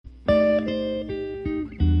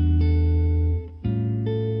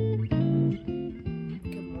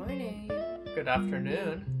Good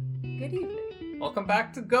afternoon. Good evening. Welcome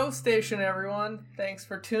back to Go Station, everyone. Thanks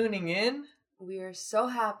for tuning in. We are so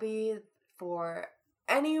happy for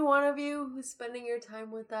any one of you who's spending your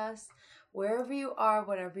time with us, wherever you are,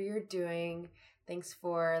 whatever you're doing. Thanks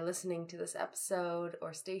for listening to this episode,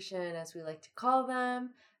 or station as we like to call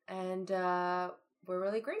them, and we're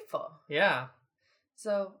really grateful. Yeah.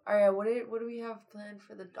 So, Arya, what do we have planned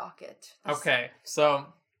for the docket? Okay, so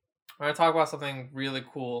we're going to talk about something really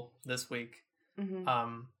cool this week.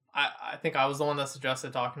 Mm-hmm. I think I was the one that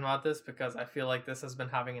suggested talking about this because I feel like this has been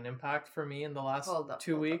having an impact for me in the last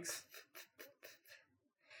 2 weeks.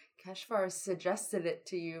 Kashfar suggested it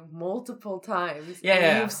to you multiple times.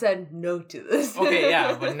 Yeah. You've said no to this. Okay,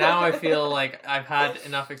 yeah, but now I feel like I've had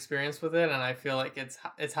enough experience with it, and I feel like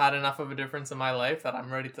it's had enough of a difference in my life that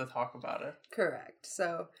I'm ready to talk about it. Correct.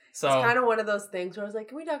 So it's kind of one of those things where I was like,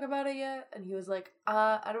 can we talk about it yet? And he was like,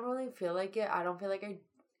 I don't really feel like it. I don't feel like I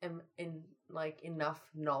am in like enough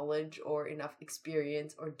knowledge or enough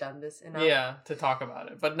experience or done this enough. Yeah, to talk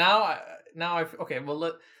about it. But now okay,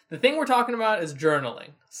 well, the thing we're talking about is journaling.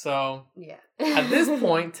 So yeah. At this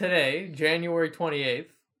point today, January 28th,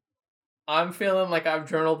 I'm feeling like I've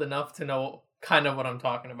journaled enough to know kind of what I'm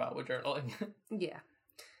talking about with journaling. Yeah.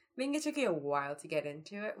 I think it took you a while to get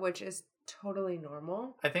into it, which is totally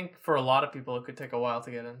normal. I think for a lot of people, it could take a while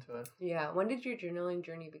to get into it. Yeah. When did your journaling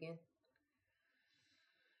journey begin?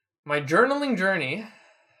 My journaling journey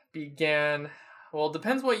began, well, it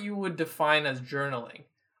depends what you would define as journaling.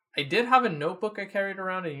 I did have a notebook I carried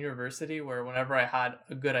around in university where whenever I had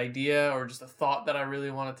a good idea or just a thought that I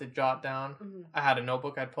really wanted to jot down, I had a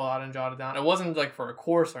notebook I'd pull out and jot it down. It wasn't like for a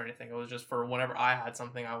course or anything. It was just for whenever I had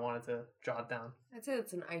something I wanted to jot down. I'd say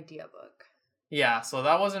it's an idea book. Yeah, so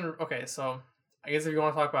that wasn't... Okay, so I guess if you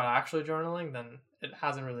want to talk about actually journaling, then it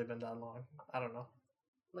hasn't really been that long. I don't know.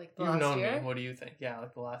 Like the last year? Me. What do you think? Yeah,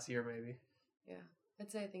 like the last year maybe. Yeah. I'd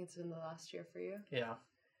say I think it's been the last year for you. Yeah.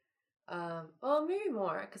 Well, maybe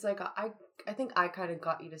more, because I think I kind of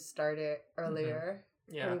got you to start it earlier.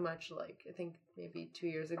 Mm-hmm. Yeah. Pretty much like, I think maybe 2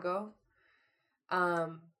 years ago.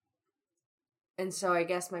 And so I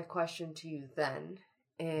guess my question to you then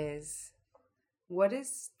is, what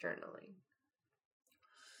is journaling?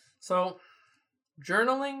 So,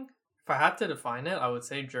 journaling, if I had to define it, I would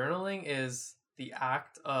say journaling is the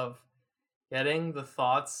act of getting the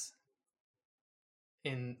thoughts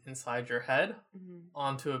inside your head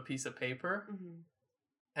onto a piece of paper,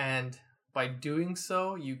 and by doing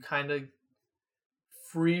so you kind of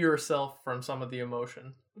free yourself from some of the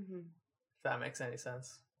emotion, if that makes any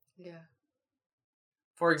sense. Yeah.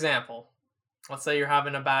 For example, let's say you're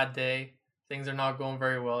having a bad day, things are not going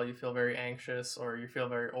very well, you feel very anxious or you feel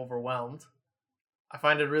very overwhelmed. I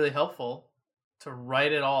find it really helpful to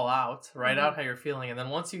write it all out, write out how you're feeling, and then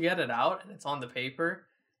once you get it out and it's on the paper,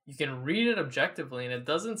 you can read it objectively and it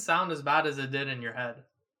doesn't sound as bad as it did in your head.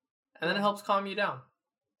 And then it helps calm you down.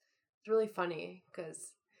 It's really funny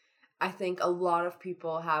because I think a lot of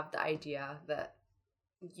people have the idea that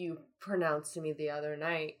you pronounced to me the other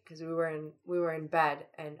night, because we were in bed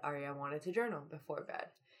and Arya wanted to journal before bed.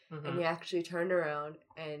 And he actually turned around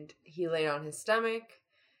and he laid on his stomach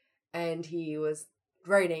and he was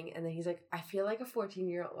writing, and then he's like, I feel like a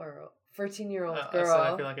 14-year-old girl.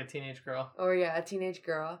 I feel like a teenage girl. Or yeah, a teenage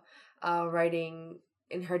girl writing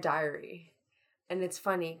in her diary. And it's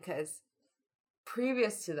funny because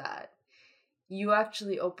previous to that, you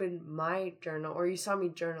actually opened my journal, or you saw me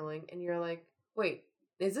journaling, and you're like, wait,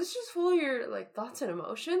 is this just full of your like thoughts and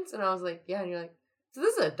emotions? And I was like, yeah. And you're like, so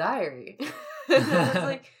this is a diary. And I was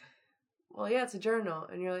like, well, yeah, it's a journal.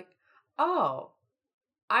 And you're like, oh,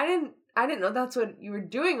 I didn't know that's what you were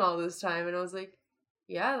doing all this time. And I was like,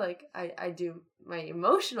 yeah, like I do my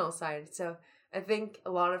emotional side. So I think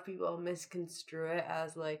a lot of people misconstrue it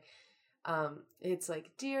as like, it's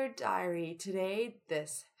like, dear diary, today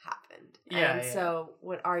this happened. Yeah. And so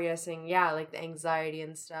what Arya's saying, yeah, like the anxiety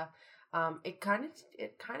and stuff, it kind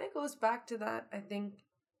of goes back to that. I think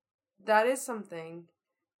that is something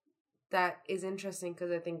that is interesting,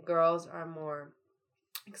 because I think girls are more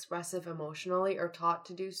expressive emotionally, or taught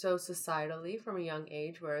to do so societally from a young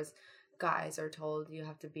age, whereas guys are told you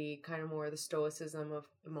have to be kind of more the stoicism of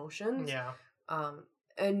emotions. Yeah.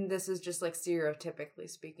 And this is just like stereotypically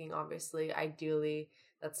speaking. Obviously, ideally,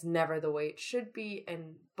 that's never the way it should be,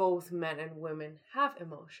 and both men and women have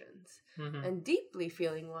emotions, and deeply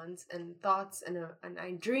feeling ones, and thoughts,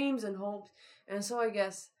 and dreams and hopes. And so I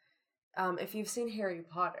guess if you've seen Harry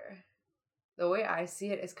Potter, the way I see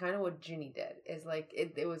it is kind of what Ginny did. Is like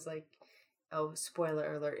it was like, oh,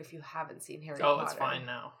 spoiler alert if you haven't seen Harry Potter. Oh, it's fine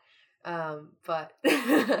now. But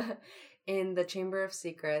in the Chamber of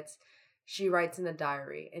Secrets, she writes in a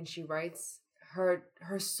diary, and she writes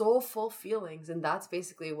her soulful feelings, and that's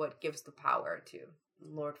basically what gives the power to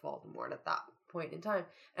Lord Voldemort at that point in time.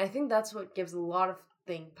 And I think that's what gives a lot of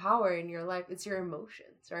power in your life. It's your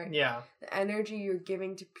emotions, right? Yeah. The energy you're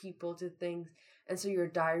giving to people, to things. And so your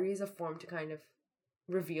diary is a form to kind of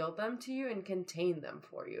reveal them to you and contain them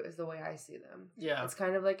for you, is the way I see them. Yeah. It's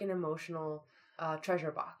kind of like an emotional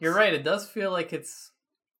treasure box. You're right. It does feel like it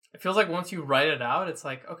feels like once you write it out, it's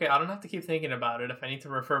like, okay, I don't have to keep thinking about it. If I need to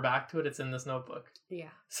refer back to it, it's in this notebook. Yeah.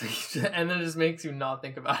 So and then it just makes you not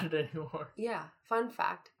think about it anymore. Yeah. Fun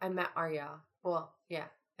fact, I met Arya. Well, yeah.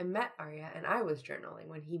 I met Arya and I was journaling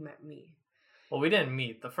when he met me. Well, we didn't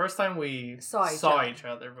meet. The first time we saw each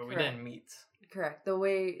other, but we didn't meet. Correct. The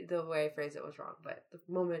way I phrased it was wrong, but the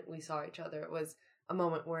moment we saw each other, it was a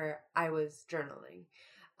moment where I was journaling.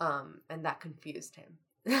 And that confused him.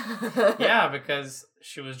 Yeah, because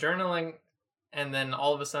she was journaling, and then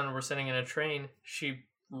all of a sudden we're sitting in a train. She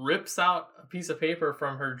rips out a piece of paper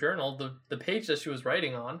from her journal, the page that she was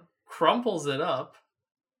writing on, crumples it up.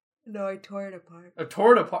 No, I tore it apart.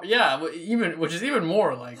 Tore it apart. Yeah, which is even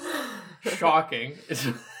more like shocking.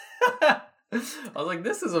 I was like,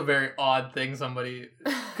 this is a very odd thing somebody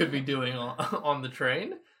could be doing on the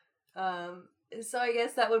train. So I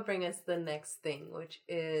guess that would bring us to the next thing, which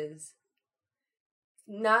is,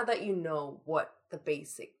 now that you know what the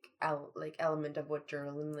basic element of what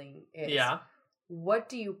journaling is. Yeah. What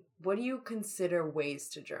do you consider ways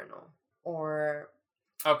to journal? Or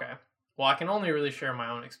okay. Well, I can only really share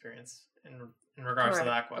my own experience in regards to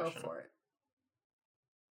that question. Go for it.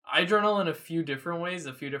 I journal in a few different ways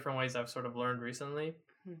I've sort of learned recently.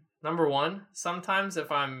 Number one, sometimes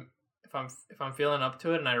if I'm feeling up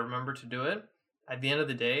to it and I remember to do it, at the end of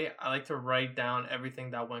the day, I like to write down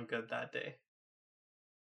everything that went good that day.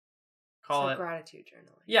 Call it gratitude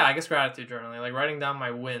journaling. Yeah, I guess gratitude journaling, like writing down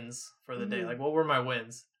my wins for the day. Like, what were my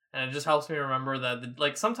wins? And it just helps me remember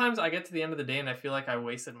that, sometimes I get to the end of the day and I feel like I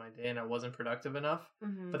wasted my day and I wasn't productive enough.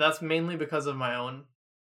 But that's mainly because of my own,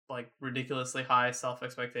 ridiculously high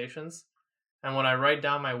self-expectations. And when I write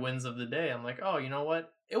down my wins of the day, I'm like, oh, you know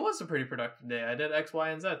what? It was a pretty productive day. I did X, Y,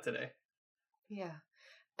 and Z today. Yeah.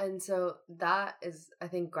 And so that is, I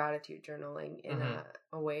think, gratitude journaling in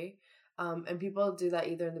a way. And people do that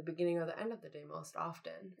either in the beginning or the end of the day most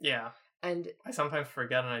often. Yeah. And I sometimes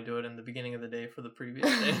forget and I do it in the beginning of the day for the previous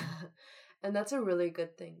day. And that's a really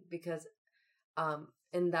good thing because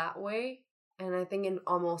in that way, and I think in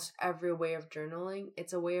almost every way of journaling,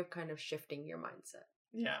 it's a way of kind of shifting your mindset.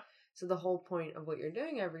 Yeah. So the whole point of what you're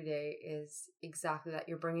doing every day is exactly that.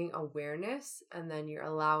 You're bringing awareness and then you're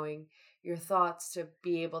allowing your thoughts to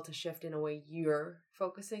be able to shift in a way you're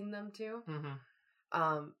focusing them to.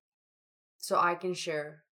 So I can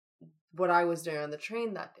share what I was doing on the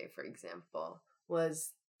train that day, for example,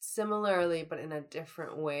 was similarly, but in a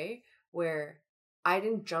different way, where I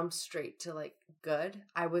didn't jump straight to good.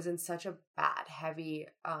 I was in such a bad, heavy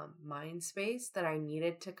mind space that I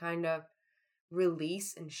needed to kind of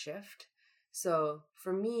release and shift. So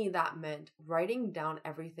for me, that meant writing down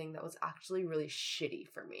everything that was actually really shitty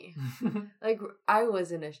for me. I was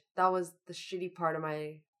that was the shitty part of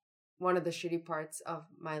one of the shitty parts of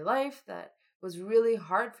my life that was really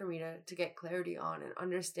hard for me to get clarity on and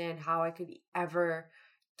understand how I could ever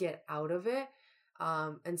get out of it.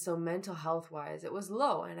 And so mental health wise, it was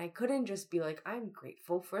low, and I couldn't just be like, I'm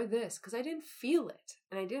grateful for this, because I didn't feel it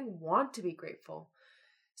and I didn't want to be grateful.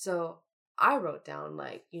 So I wrote down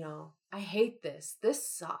I hate this. This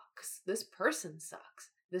sucks. This person sucks.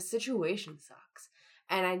 This situation sucks.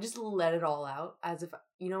 And I just let it all out as if,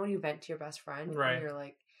 when you vent to your best friend, right? And you're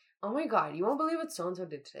like, oh my God, you won't believe what so-and-so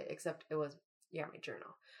did today, except it was, my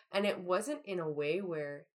journal. And it wasn't in a way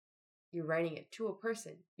where you're writing it to a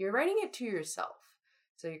person. You're writing it to yourself.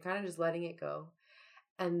 So you're kind of just letting it go.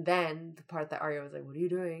 And then the part that Arya was like, what are you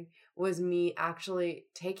doing? Was me actually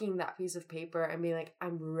taking that piece of paper and being like,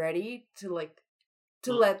 I'm ready to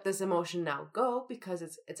let this emotion now go because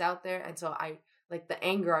it's out there. And so I, the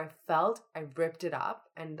anger I felt, I ripped it up,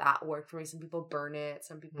 and that worked for me. Some people burn it.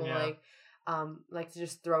 Some people like to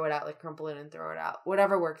just throw it out, crumple it and throw it out.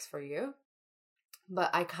 Whatever works for you.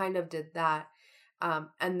 But I kind of did that.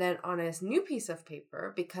 And then on this new piece of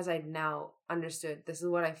paper, because I now understood this is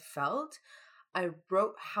what I felt, I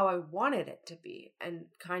wrote how I wanted it to be and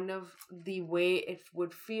kind of the way it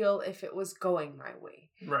would feel if it was going my way.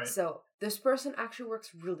 Right. So this person actually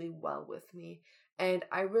works really well with me. And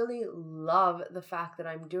I really love the fact that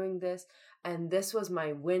I'm doing this. And this was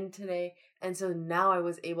my win today. And so now I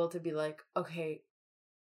was able to be like, okay,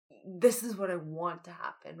 this is what I want to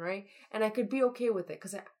happen, right? And I could be okay with it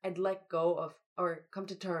because I'd let go of or come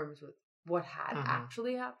to terms with what had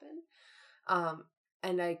actually happened.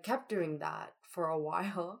 And I kept doing that for a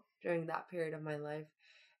while during that period of my life.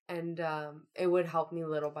 And it would help me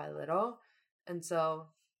little by little. And so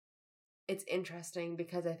it's interesting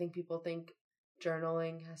because I think people think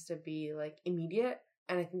journaling has to be like immediate.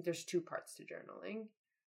 And I think there's two parts to journaling.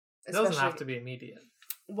 It doesn't have to be immediate.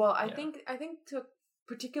 Well, I think to a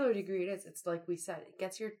particular degree it is. It's like we said, it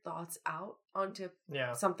gets your thoughts out onto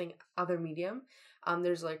something other medium.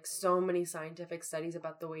 There's like so many scientific studies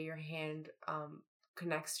about the way your hand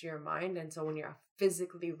connects to your mind, and so when you're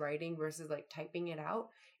physically writing versus like typing it out,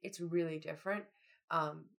 it's really different.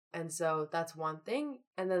 And so that's one thing.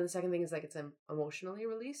 And then the second thing is like it's emotionally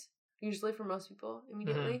released, usually for most people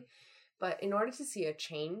immediately. Mm-hmm. But in order to see a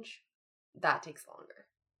change, that takes longer,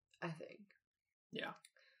 I think. Yeah.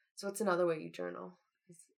 So it's another way you journal.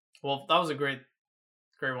 Well, that was a great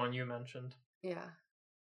one you mentioned. Yeah.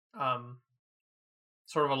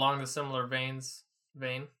 Sort of along the similar vein.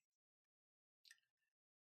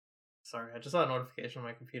 Sorry, I just saw a notification on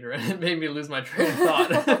my computer and it made me lose my train of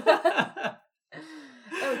thought.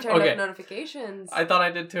 Turn off notifications. I thought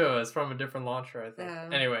I did too. It was from a different launcher, I think. Yeah.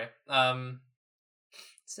 Anyway,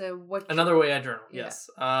 so what? Another way I journal. Yeah. Yes.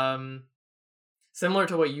 Similar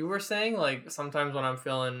to what you were saying, like sometimes when I'm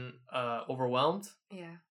feeling overwhelmed.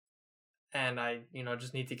 Yeah. And I,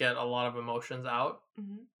 just need to get a lot of emotions out.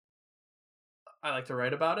 Mm-hmm. I like to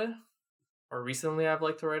write about it. Or recently I've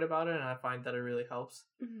liked to write about it, and I find that it really helps.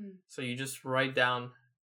 Mm-hmm. So you just write down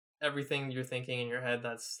everything you're thinking in your head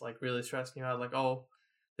that's like really stressing you out. Like, oh,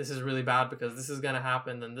 this is really bad because this is going to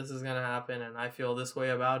happen, then this is going to happen, and I feel this way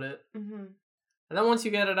about it. Mm-hmm. And then once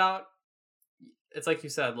you get it out, it's like you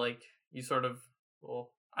said, like you sort of,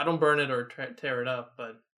 well, I don't burn it or tear it up, but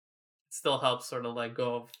it still helps sort of let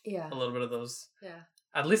go of a little bit of those. Yeah.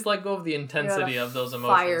 At least let go of the intensity of those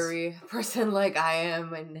emotions. Fiery person like I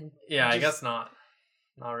am. And yeah, I guess not.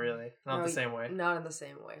 Not really. Not the same way. Not in the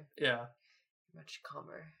same way. Yeah. Much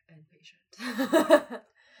calmer and patient.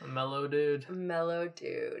 A mellow dude. Mellow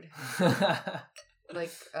dude.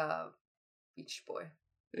 Like Beach Boy.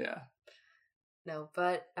 Yeah. No,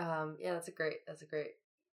 but yeah, that's a great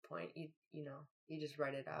point. You just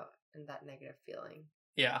write it out and that negative feeling.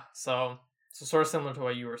 Yeah. So sort of similar to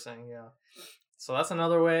what you were saying, yeah. So that's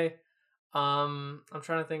another way. I'm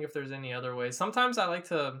trying to think if there's any other ways. Sometimes I like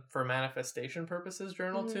to, for manifestation purposes,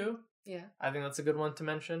 journal too. Yeah. I think that's a good one to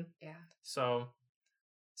mention. Yeah. So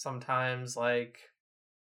sometimes, like,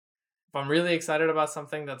 if I'm really excited about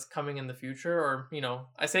something that's coming in the future, or,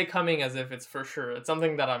 I say coming as if it's for sure. It's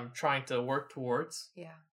something that I'm trying to work towards.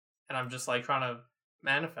 Yeah. And I'm just, like, trying to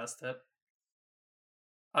manifest it.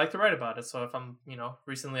 I like to write about it. So if I'm,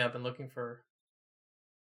 recently I've been looking for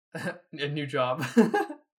a new job.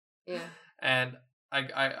 Yeah. And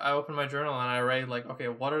I open my journal and I write, like, okay,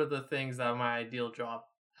 what are the things that my ideal job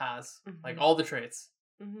has? Mm-hmm. Like, all the traits.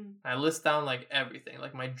 Mm-hmm. I list down, like, everything,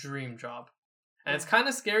 like my dream job. And it's kind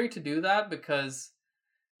of scary to do that because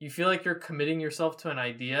you feel like you're committing yourself to an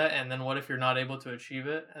idea, and then what if you're not able to achieve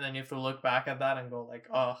it? And then you have to look back at that and go like,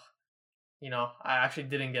 oh, I actually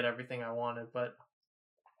didn't get everything I wanted, but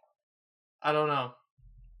I don't know.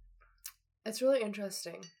 It's really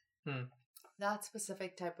interesting. That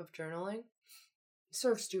specific type of journaling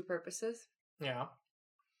serves two purposes. Yeah.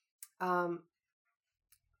 And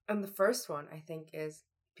the first one, I think, is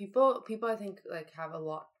people I think, like, have a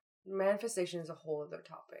lot. Manifestation is a whole other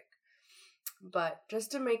topic. But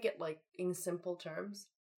just to make it, like, in simple terms,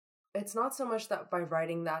 it's not so much that by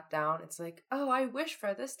writing that down, it's like, oh, I wish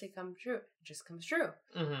for this to come true. It just comes true.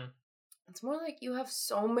 Mm-hmm. It's more like you have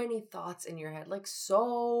so many thoughts in your head, like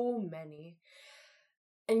so many.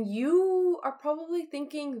 And you are probably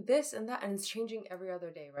thinking this and that, and it's changing every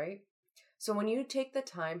other day, right? So when you take the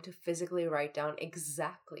time to physically write down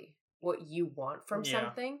exactly what you want from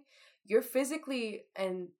something, you're physically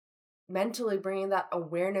and mentally bringing that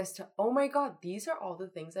awareness to, oh my God, these are all the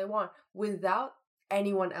things I want, without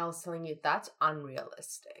anyone else telling you that's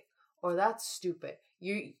unrealistic or that's stupid.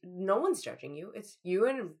 No one's judging you. It's you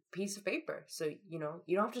and a piece of paper. So, you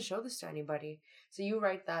don't have to show this to anybody. So you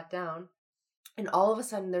write that down. And all of a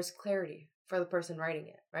sudden, there's clarity for the person writing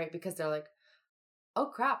it, right? Because they're like, oh,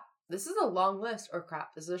 crap, this is a long list, or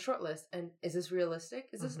crap, this is a short list. And is this realistic?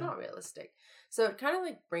 Is this not realistic? So it kind of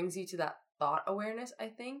like brings you to that thought awareness, I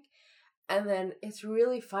think. And then it's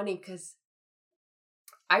really funny because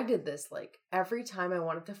I did this, like, every time I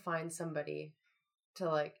wanted to find somebody to,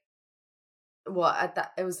 like, well,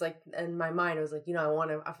 it was like, in my mind, it was like, I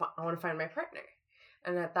want to find my partner.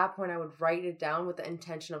 And at that point, I would write it down with the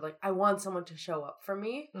intention of, like, I want someone to show up for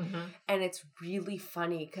me. Mm-hmm. And it's really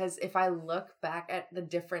funny because if I look back at the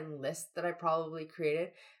different lists that I probably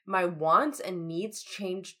created, my wants and needs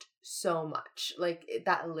changed so much. Like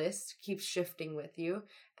that list keeps shifting with you,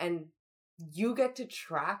 and you get to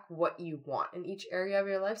track what you want in each area of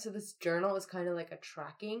your life. So this journal is kind of like a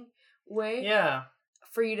tracking way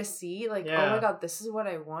for you to see, like, oh my God, this is what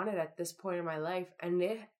I wanted at this point in my life. And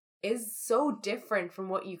it is so different from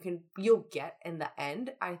what you'll get in the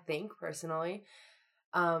end, I think, personally.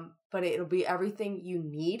 But it'll be everything you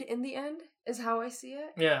need in the end, is how I see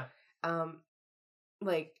it. Yeah.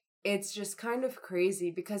 Like, it's just kind of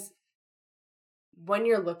crazy because when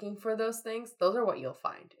you're looking for those things, those are what you'll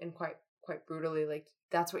find. And quite brutally, like,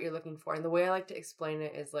 that's what you're looking for. And the way I like to explain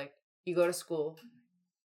it is, like, you go to school.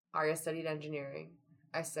 Arya studied engineering.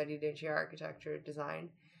 I studied interior architecture design.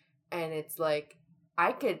 And it's like,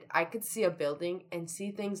 I could see a building and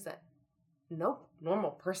see things that no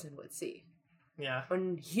normal person would see. Yeah.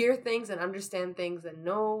 And hear things and understand things that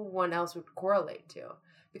no one else would correlate to.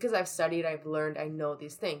 Because I've studied, I've learned, I know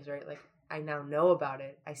these things, right? Like, I now know about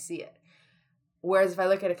it. I see it. Whereas if I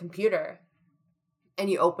look at a computer and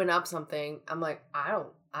you open up something, I'm like, I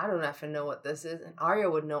don't effing know what this is. And Arya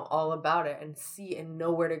would know all about it and see and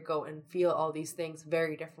know where to go and feel all these things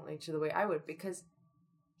very differently to the way I would, because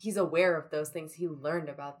he's aware of those things. He learned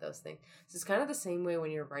about those things. So it's kind of the same way when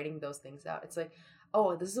you're writing those things out. It's like,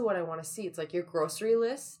 oh, this is what I want to see. It's like your grocery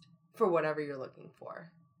list for whatever you're looking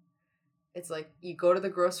for. It's like you go to the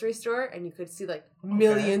grocery store and you could see like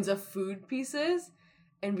millions of food pieces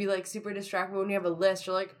and be like super distracted. When you have a list,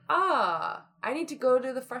 you're like, I need to go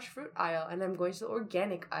to the fresh fruit aisle and I'm going to the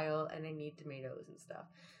organic aisle and I need tomatoes and stuff.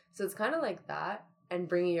 So it's kind of like that, and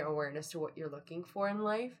bringing your awareness to what you're looking for in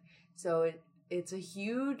life. So it's a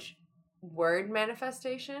huge word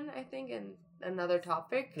manifestation, I think, and another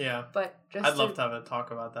topic. Yeah. But I'd love to have a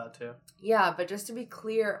talk about that too. Yeah, but just to be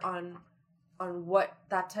clear on what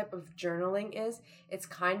that type of journaling is, it's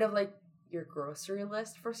kind of like your grocery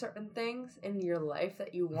list for certain things in your life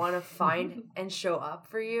that you want to find and show up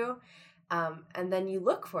for you. And then you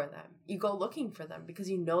look for them. You go looking for them because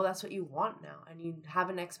you know that's what you want now and you have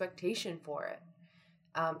an expectation for it.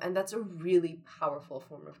 And that's a really powerful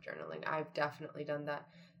form of journaling. I've definitely done that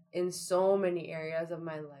in so many areas of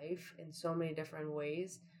my life in so many different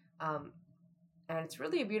ways. And it's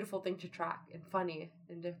really a beautiful thing to track and funny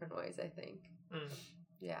in different ways, I think.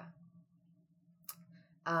 Yeah.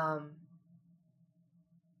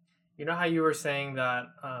 You know how you were saying that,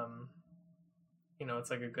 it's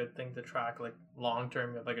like a good thing to track, like long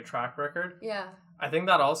term, you have like a track record. Yeah. I think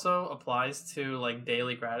that also applies to like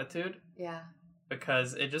daily gratitude. Yeah.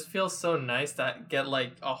 Because it just feels so nice to get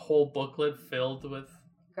like a whole booklet filled with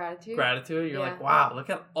gratitude. You're like, wow, look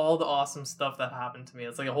at all the awesome stuff that happened to me.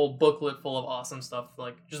 It's like a whole booklet full of awesome stuff,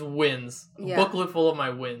 like just wins. A booklet full of my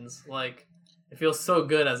wins. Like, it feels so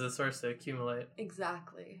good as it starts to accumulate.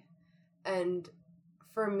 Exactly. And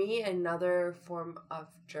for me, another form of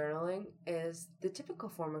journaling is the typical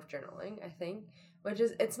form of journaling, I think, which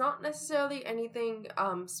is, it's not necessarily anything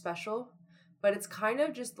special, but it's kind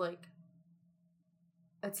of just like,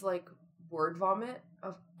 it's like word vomit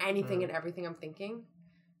of anything and everything I'm thinking.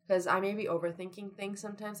 Because I may be overthinking things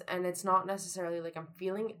sometimes, and it's not necessarily like I'm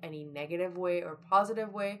feeling any negative way or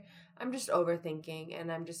positive way. I'm just overthinking,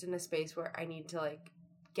 and I'm just in a space where I need to like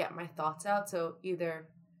get my thoughts out. So either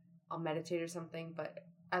I'll meditate or something, but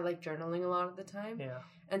I like journaling a lot of the time. Yeah.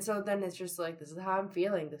 And so then it's just like, this is how I'm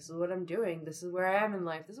feeling. This is what I'm doing. This is where I am in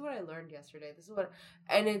life. This is what I learned yesterday. This is what,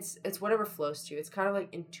 and it's whatever flows to you. It's kind of like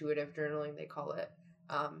intuitive journaling, they call it.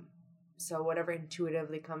 So whatever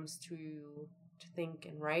intuitively comes to you to think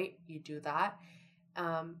and write, you do that.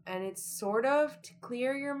 And it's sort of to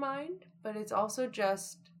clear your mind, but it's also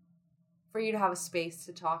just for you to have a space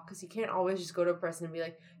to talk, because you can't always just go to a person and be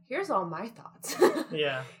like, here's all my thoughts.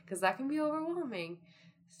 Yeah. Because that can be overwhelming.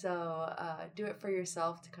 So do it for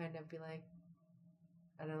yourself to kind of be like,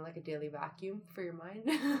 I don't know, like a daily vacuum for your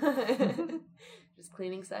mind. Just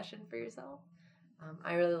cleaning session for yourself.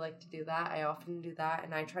 I really like to do that. I often do that,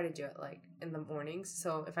 and I try to do it like in the mornings.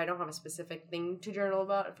 So if I don't have a specific thing to journal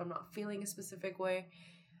about, if I'm not feeling a specific way,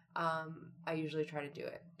 I usually try to do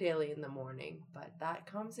it daily in the morning. But that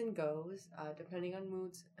comes and goes depending on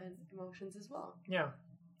moods and emotions as well. Yeah.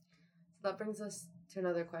 So that brings us to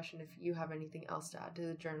another question. If you have anything else to add to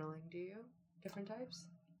the journaling, do you? Different types?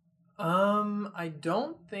 I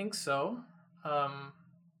don't think so.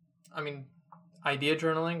 I mean, idea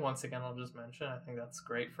journaling, once again, I'll just mention, I think that's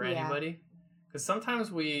great for anybody. Because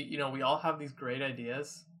sometimes we all have these great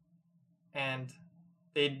ideas, and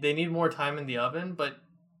they need more time in the oven, but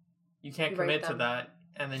you can't commit to that,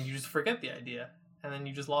 and then you just forget the idea, and then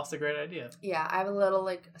you just lost a great idea. Yeah, I have a little,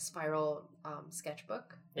 like, a spiral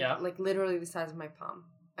sketchbook. Yeah. Like, literally the size of my palm,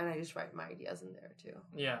 and I just write my ideas in there, too.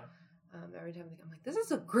 Yeah. Every time I'm like, this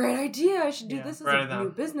is a great idea. I should do this as write it a down.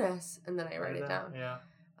 new business. And then I write it down. Yeah.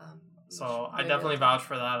 You So should I maybe definitely I'll vouch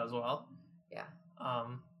for that as well. Yeah.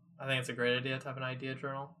 I think it's a great idea to have an idea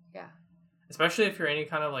journal. Yeah. Especially if you're any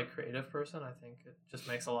kind of like creative person, I think it just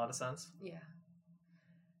makes a lot of sense. Yeah.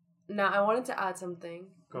 Now I wanted to add something.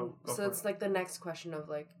 Go so it's like the next question of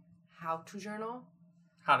like how to journal.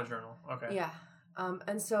 How to journal. Okay. Yeah.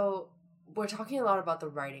 And so we're talking a lot about the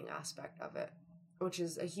writing aspect of it, which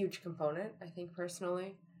is a huge component, I think,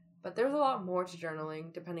 personally. But there's a lot more to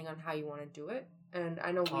journaling depending on how you want to do it. And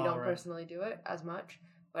I know we don't personally do it as much,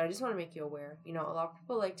 but I just want to make you aware. You know, a lot of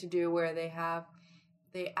people like to do where they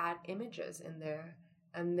add images in there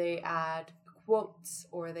and they add quotes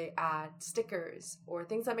or they add stickers or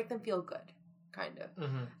things that make them feel good, kind of.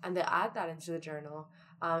 Mm-hmm. And they add that into the journal.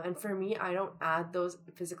 And for me, I don't add those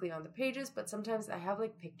physically on the pages, but sometimes I have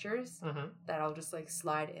like pictures that I'll just like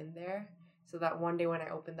slide in there so that one day when I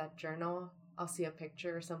open that journal, I'll see a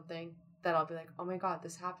picture or something that I'll be like, oh my God,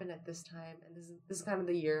 this happened at this time. And this is kind of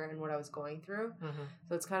the year and what I was going through.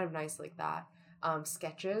 So it's kind of nice like that.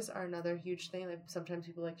 Sketches are another huge thing. Like sometimes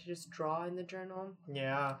people like to just draw in the journal.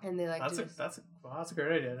 Yeah, and they like that's a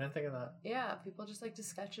great idea. I didn't think of that. Yeah, people just like to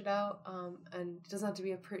sketch it out. And it doesn't have to be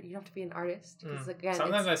you don't have to be an artist. Because again,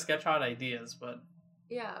 sometimes I sketch out ideas, but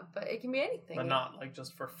yeah, but it can be anything. But not like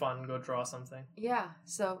just for fun. Go draw something. Yeah,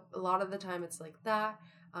 so a lot of the time it's like that.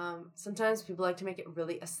 Sometimes people like to make it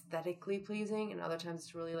really aesthetically pleasing, and other times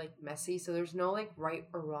it's really like messy. So there's no like right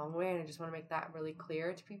or wrong way, and I just want to make that really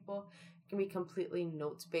clear to people. Can be completely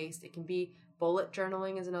notes based. It can be bullet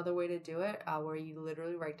journaling is another way to do it, where you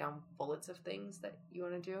literally write down bullets of things that you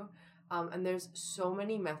want to do. And there's so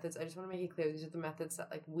many methods. I just want to make it clear these are the methods that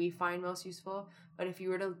like we find most useful. But if you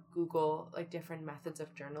were to Google like different methods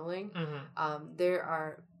of journaling, there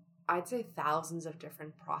are, I'd say, thousands of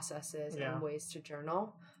different processes and ways to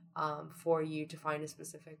journal for you to find a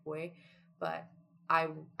specific way. But I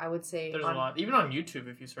would say there's a lot. Even on YouTube,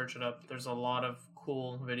 if you search it up, there's a lot of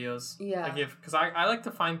cool videos. Yeah. Like because I like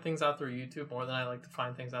to find things out through YouTube more than I like to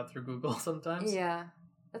find things out through Google sometimes. Yeah,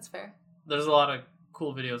 that's fair. There's a lot of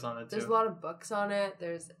cool videos on it too. There's a lot of books on it.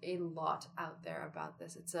 There's a lot out there about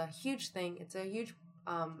this. It's a huge thing. It's a huge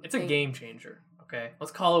it's a game changer. Okay,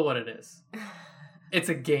 let's call it what it is. It's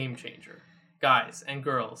a game changer, guys and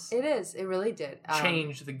girls. It is. It really did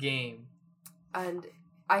change the game. And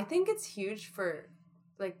I think it's huge for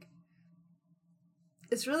like.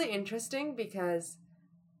 It's really interesting because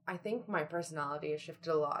I think my personality has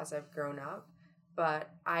shifted a lot as I've grown up, but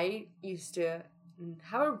I used to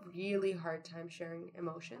have a really hard time sharing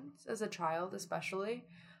emotions as a child, especially.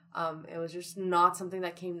 It was just not something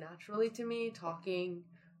that came naturally to me. Talking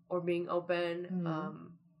or being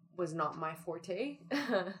open was not my forte.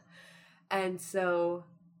 And so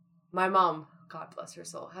my mom, God bless her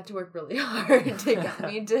soul, had to work really hard to get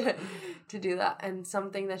me to do that. And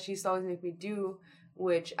something that she used to always make me do,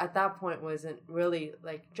 which at that point wasn't really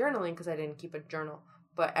like journaling because I didn't keep a journal.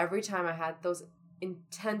 But every time I had those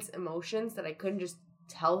intense emotions that I couldn't just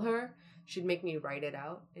tell her, she'd make me write it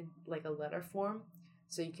out in like a letter form.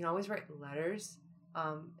 So you can always write letters,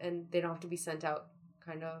 and they don't have to be sent out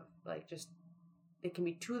kind of like just, it can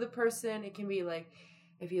be to the person. It can be like,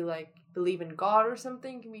 if you like believe in God or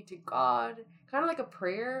something, it can be to God. Kind of like a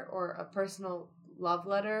prayer or a personal love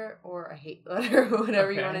letter or a hate letter or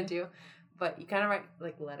whatever you want to do. But you kind of write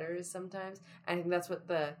like letters sometimes. And I think that's what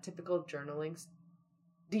the typical journaling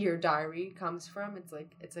Dear Diary comes from. It's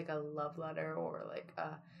like a love letter or like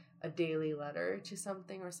a daily letter to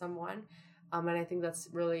something or someone. And I think that's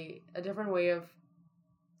really a different way of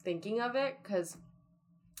thinking of it, because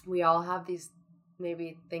we all have these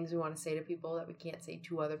maybe things we want to say to people that we can't say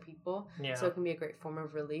to other people. Yeah. So it can be a great form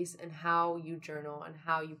of release, and how you journal and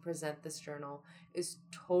how you present this journal is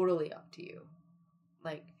totally up to you.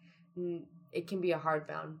 Like, it can be a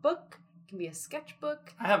hardbound book, it can be a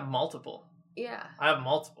sketchbook. I have multiple. Yeah. I have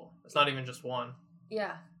multiple. It's not even just one.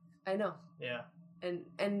 Yeah, I know. Yeah.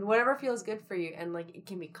 And whatever feels good for you. And like, it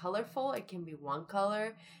can be colorful, it can be one color,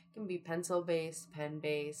 it can be pencil based, pen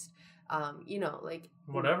based, like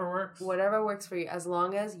whatever works for you, as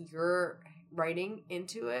long as you're writing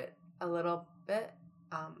into it a little bit.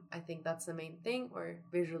 I think that's the main thing, or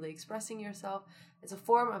visually expressing yourself. It's a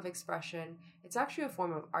form of expression. It's actually a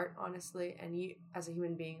form of art, honestly, and you as a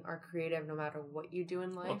human being are creative no matter what you do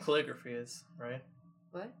in life. Well, calligraphy is, right?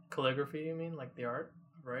 What? Calligraphy, you mean? Like the art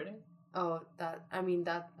of writing? Oh, I meant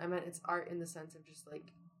it's art in the sense of just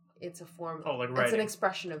like, it's a form. Oh, like writing. It's an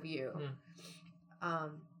expression of you.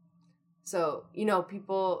 So,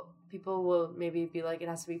 people will maybe be like, it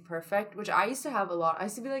has to be perfect, which I used to have a lot. I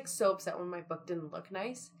used to be like so upset when my book didn't look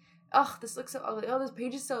nice. oh, this looks so ugly. Oh, this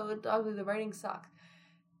page is so ugly. The writing sucks.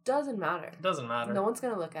 Doesn't matter. It doesn't matter. No one's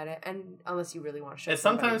going to look at it, and unless you really want to show It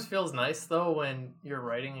somebody. sometimes feels nice, though, when you're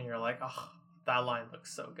writing and you're like, oh, that line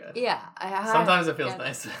looks so good. Yeah. Sometimes it feels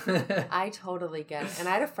nice. I totally get it. And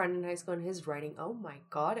I had a friend in high school, and his writing, oh my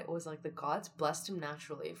God, it was like the gods blessed him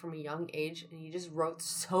naturally from a young age, and he just wrote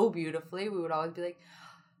so beautifully. We would always be like,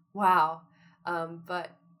 wow. But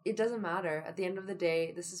it doesn't matter. At the end of the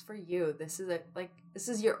day, this is for you. This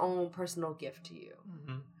is your own personal gift to you.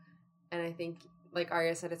 Mm-hmm. And I think, like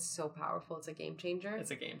Arya said, it's so powerful. It's a game changer.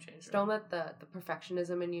 It's a game changer. Just don't let the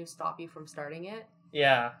perfectionism in you stop you from starting it.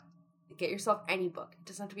 Yeah. Get yourself any book. It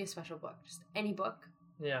doesn't have to be a special book. Just any book.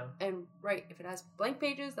 Yeah. And write. If it has blank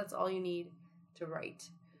pages, that's all you need to write.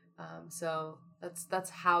 So that's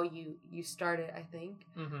how you start it, I think.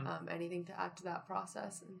 Mm-hmm. Anything to add to that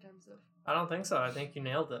process in terms of... I don't think so. I think you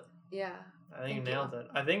nailed it. Yeah. I think you nailed it.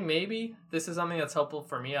 I think maybe this is something that's helpful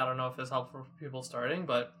for me. I don't know if it's helpful for people starting,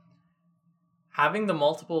 but having the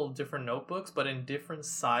multiple different notebooks, but in different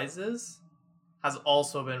sizes, has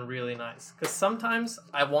also been really nice. Because sometimes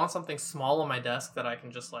I want something small on my desk that I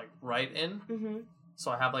can just like write in. Mm-hmm. So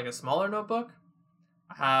I have like a smaller notebook.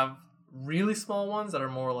 I have really small ones that are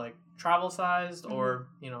more like travel sized or,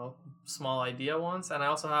 small idea ones. And I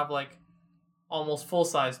also have like almost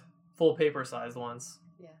full paper sized ones.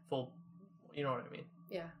 Yeah. Full, you know what I mean?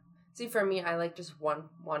 Yeah. See, for me, I like just one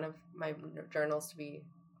of my journals to be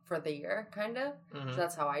for the year, kind of. Mm-hmm. So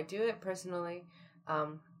that's how I do it personally.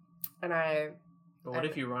 But what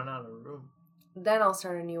if you run out of room? Then I'll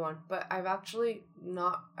start a new one. But I've actually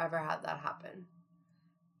not ever had that happen.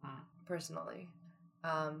 Personally.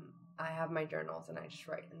 I have my journals and I just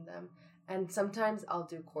write in them. And sometimes I'll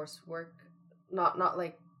do coursework. Not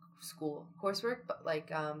like school coursework, but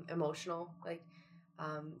like emotional. Like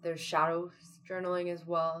there's shadow journaling as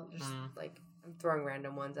well. Just like I'm throwing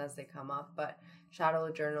random ones as they come up. But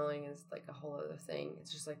shadow journaling is like a whole other thing.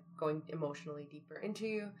 It's just like going emotionally deeper into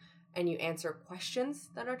you. And you answer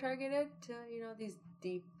questions that are targeted to, these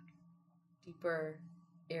deeper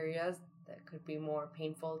areas that could be more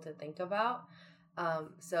painful to think about.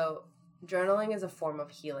 So journaling is a form of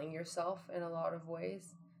healing yourself in a lot of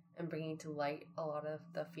ways and bringing to light a lot of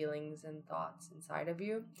the feelings and thoughts inside of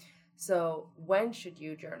you. So when should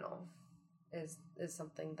you journal is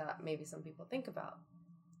something that maybe some people think about.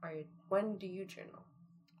 When do you journal?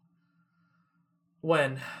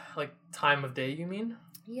 When? Like time of day, you mean?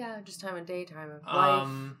 Yeah, just time of day, time of life.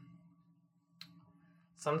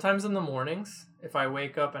 Sometimes in the mornings, if I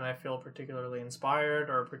wake up and I feel particularly inspired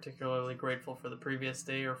or particularly grateful for the previous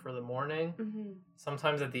day or for the morning. Mm-hmm.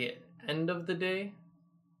 Sometimes at the end of the day,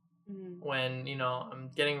 when,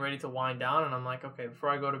 I'm getting ready to wind down and I'm like, okay, before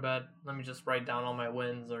I go to bed, let me just write down all my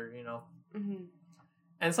wins or, Mm-hmm.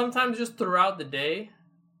 And sometimes just throughout the day,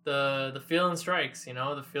 the feeling strikes,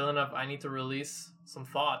 the feeling of I need to release some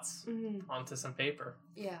thoughts onto some paper.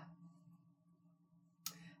 Yeah.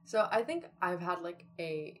 So I think I've had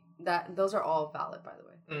those are all valid, by the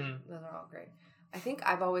way. Those are all great. I think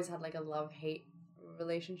I've always had like a love-hate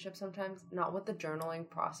relationship sometimes, not with the journaling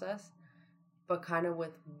process, but kind of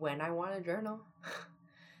with when I want to journal.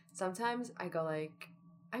 Sometimes I go like,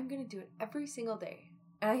 I'm going to do it every single day.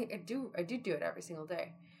 And I do it every single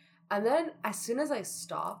day. And then as soon as I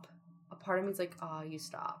stop, a part of me is like, oh, you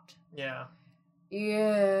stopped. Yeah.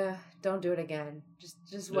 Yeah, don't do it again.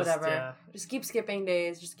 Just whatever. Yeah. Just keep skipping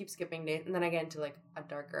days. And then I get into like a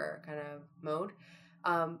darker kind of mode.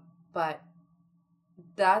 But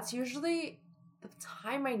that's usually the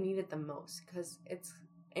time I need it the most because it's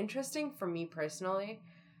interesting for me personally.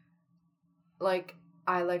 Like,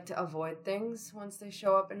 I like to avoid things once they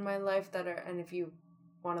show up in my life and if you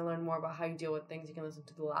want to learn more about how you deal with things, you can listen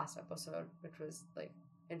to the last episode, which was like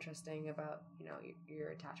interesting about, your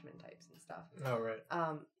attachment types and stuff. Oh, right.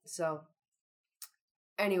 So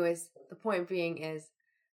anyways, the point being is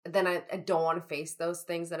then I don't want to face those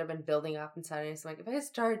things that have been building up inside me. So like if I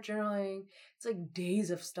start journaling, it's like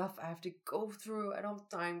days of stuff I have to go through. I don't have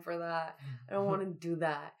time for that. I don't want to do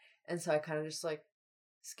that. And so I kind of just like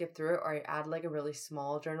skip through it, or I add like a really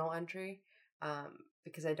small journal entry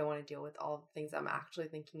because I don't want to deal with all the things I'm actually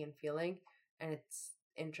thinking and feeling. And it's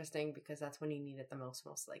interesting because that's when you need it the most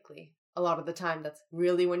likely. A lot of the time, that's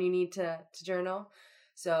really when you need to journal.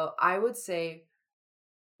 So I would say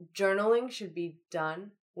journaling should be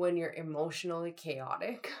done when you're emotionally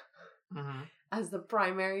chaotic as the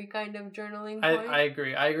primary kind of journaling point. I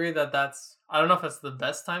agree. I agree that's, I don't know if that's the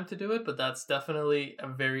best time to do it, but that's definitely a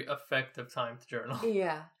very effective time to journal.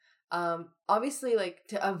 Yeah. Obviously, like,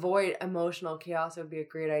 to avoid emotional chaos, it would be a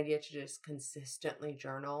great idea to just consistently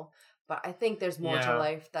journal. But I think there's more to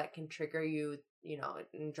life that can trigger you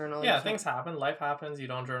in journal. Yeah, things happen. Life happens. You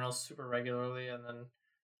don't journal super regularly, and then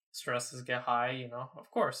stresses get high. Of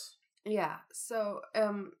course. Yeah. So,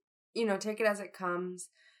 take it as it comes,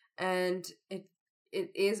 and it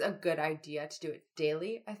is a good idea to do it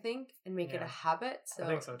daily, I think, and make it a habit. So I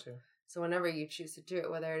think so too. So whenever you choose to do it,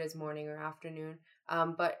 whether it is morning or afternoon,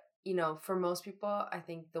 but for most people, I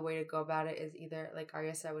think the way to go about it is either like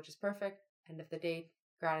Arya said, which is perfect, end of the day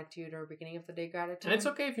gratitude or beginning of the day gratitude. And it's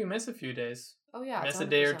okay if you miss a few days. Oh yeah, miss a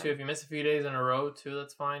day or two. If you miss a few days in a row too,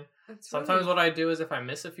 that's fine. Sometimes what I do is if I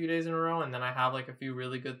miss a few days in a row and then I have like a few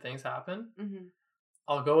really good things happen,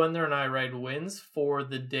 I'll go in there and I write wins for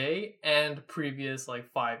the day and previous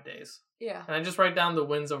like 5 days. Yeah. And I just write down the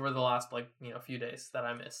wins over the last few days that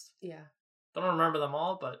I missed. Yeah. Don't remember them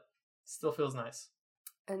all, but still feels nice.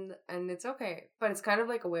 And it's okay. But it's kind of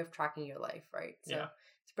like a way of tracking your life, right? So yeah.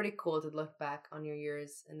 It's pretty cool to look back on your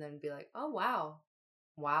years and then be like, oh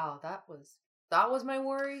wow, that was my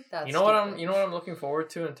worry. That's what I'm looking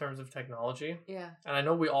forward to in terms of technology? Yeah. And I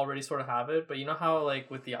know we already sort of have it, but you know how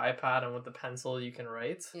like with the iPad and with the pencil you can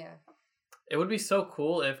write? Yeah. It would be so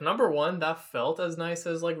cool if, number one, that felt as nice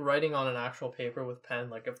as like writing on an actual paper with pen,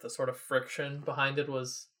 like if the sort of friction behind it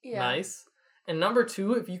was nice. And number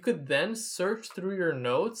two, if you could then search through your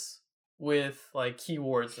notes with like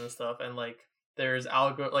keywords and stuff, and like there's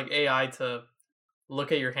like AI to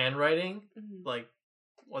look at your handwriting, like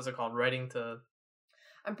what's it called? Writing to.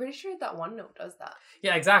 I'm pretty sure that OneNote does that.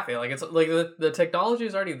 Yeah, exactly. Like it's like the technology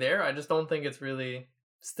is already there. I just don't think it's really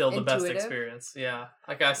still the intuitive. best experience. Yeah,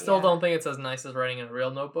 like I still don't think it's as nice as writing in a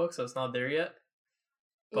real notebook, so it's not there yet.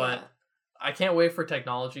 But I can't wait for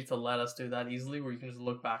technology to let us do that easily, where you can just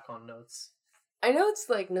look back on notes. I know it's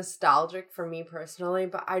like nostalgic for me personally,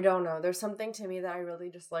 but I don't know. There's something to me that I really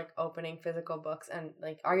just like opening physical books, and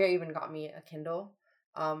like Arya even got me a Kindle.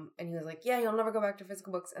 And he was like, "Yeah, you'll never go back to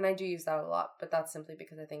physical books," and I do use that a lot, but that's simply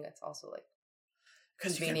because I think it's also like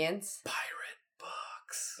convenience. You can pirate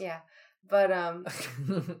books. Yeah, but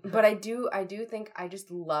but I do think I just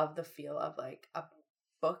love the feel of like a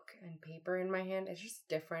book and paper in my hand. It's just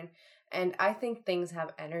different, and I think things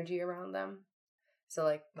have energy around them. So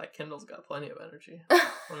like that Kindle's got plenty of energy.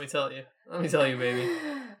 Let me tell you, baby.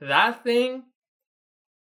 That thing.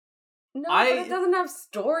 No, but it doesn't have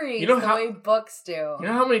stories the way books do. You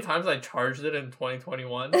know how many times I charged it in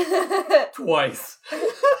 2021? Twice.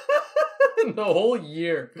 In the whole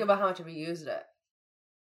year. Yeah, but how much have you used it?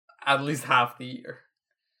 At least half the year.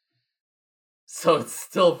 So it's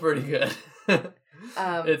still pretty good.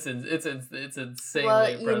 It's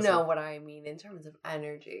insanely impressive. You know what I mean in terms of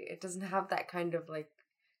energy. It doesn't have that kind of like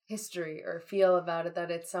history or feel about it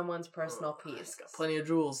that it's someone's personal piece. It's got plenty of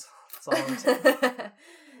jewels. That's all I'm saying.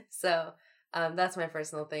 So, that's my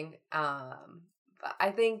personal thing. But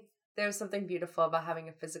I think there's something beautiful about having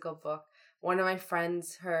a physical book. One of my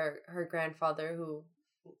friends, her grandfather, who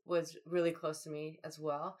was really close to me as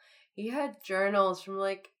well, he had journals from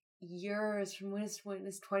like years from when his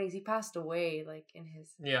 20s. He passed away like in his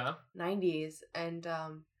 90s, and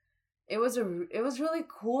it was really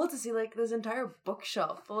cool to see like this entire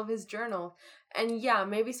bookshelf full of his journals. And yeah,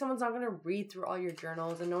 maybe someone's not gonna read through all your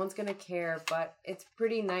journals and no one's gonna care, but it's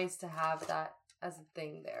pretty nice to have that as a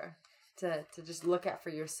thing there to just look at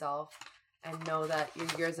for yourself and know that your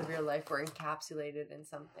years of your life were encapsulated in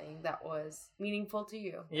something that was meaningful to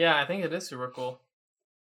you. Yeah, I think it is super cool.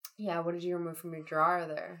 Yeah, what did you remove from your drawer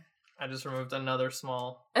there? I just removed another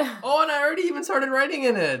small. Oh, and I already even started writing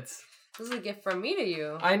in it. This is a gift from me to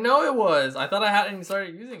you. I know it was. I thought I hadn't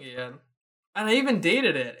started using it yet. And I even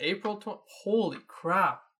dated it. April 20. Holy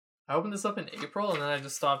crap. I opened this up in April and then I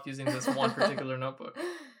just stopped using this one particular notebook.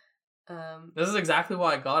 This is exactly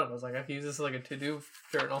why I got it. I was like, I can use this as like a to-do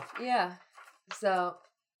journal. Yeah. So,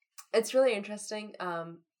 it's really interesting.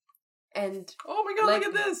 And oh my god, like,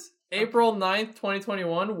 look at this. April 9th,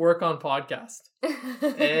 2021, work on podcast.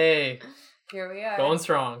 Hey. Here we are. Going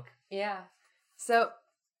strong. Yeah. So,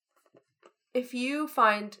 if you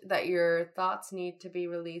find that your thoughts need to be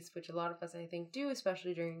released, which a lot of us, I think, do,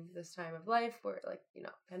 especially during this time of life where, like,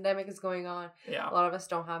 pandemic is going on. Yeah. A lot of us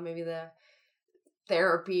don't have maybe the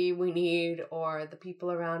therapy we need or the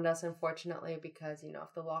people around us, unfortunately, because, of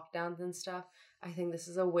the lockdowns and stuff. I think this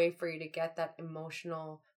is a way for you to get that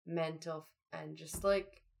emotional, mental, and just,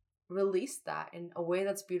 like, release that in a way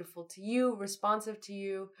that's beautiful to you, responsive to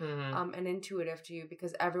you, and intuitive to you,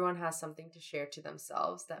 because everyone has something to share to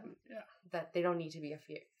themselves that they don't need to be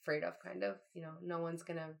afraid of, kind of. No one's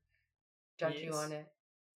gonna judge you on it,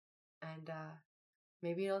 and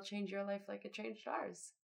maybe it'll change your life like it changed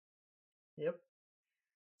ours. Yep.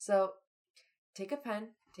 So take a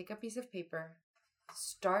pen, take a piece of paper,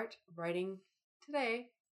 start writing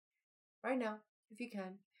today, right now, if you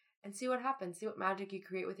can, and see what happens. See what magic you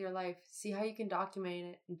create with your life. See how you can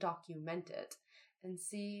document it, and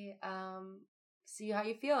see how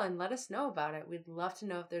you feel, and let us know about it. We'd love to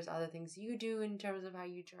know if there's other things you do in terms of how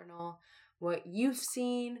you journal, what you've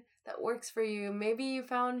seen that works for you. Maybe you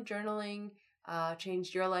found journaling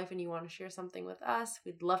changed your life and you want to share something with us.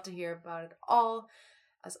 We'd love to hear about it all.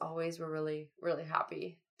 As always, we're really, really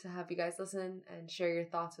happy to have you guys listen and share your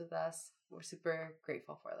thoughts with us. We're super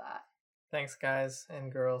grateful for that. Thanks, guys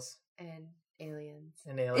and girls. And aliens.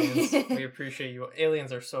 We appreciate you.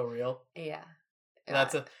 Aliens are so real. Yeah.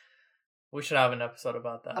 We should have an episode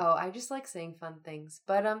about that. Oh, I just like saying fun things.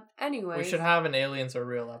 But anyway. We should have an aliens are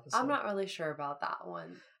real episode. I'm not really sure about that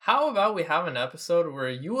one. How about we have an episode where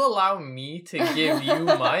you allow me to give you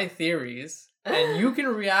my theories and you can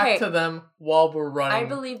react to them while we're running? I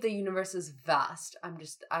believe the universe is vast.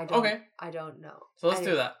 I don't know. So let's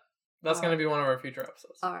do that. That's going to be one of our future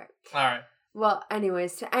episodes. All right. Well,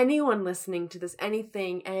 anyways, to anyone listening to this,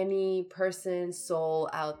 any person, soul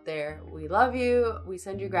out there, we love you. We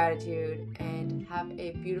send you gratitude and have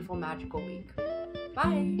a beautiful, magical week.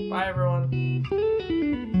 Bye. Bye, everyone.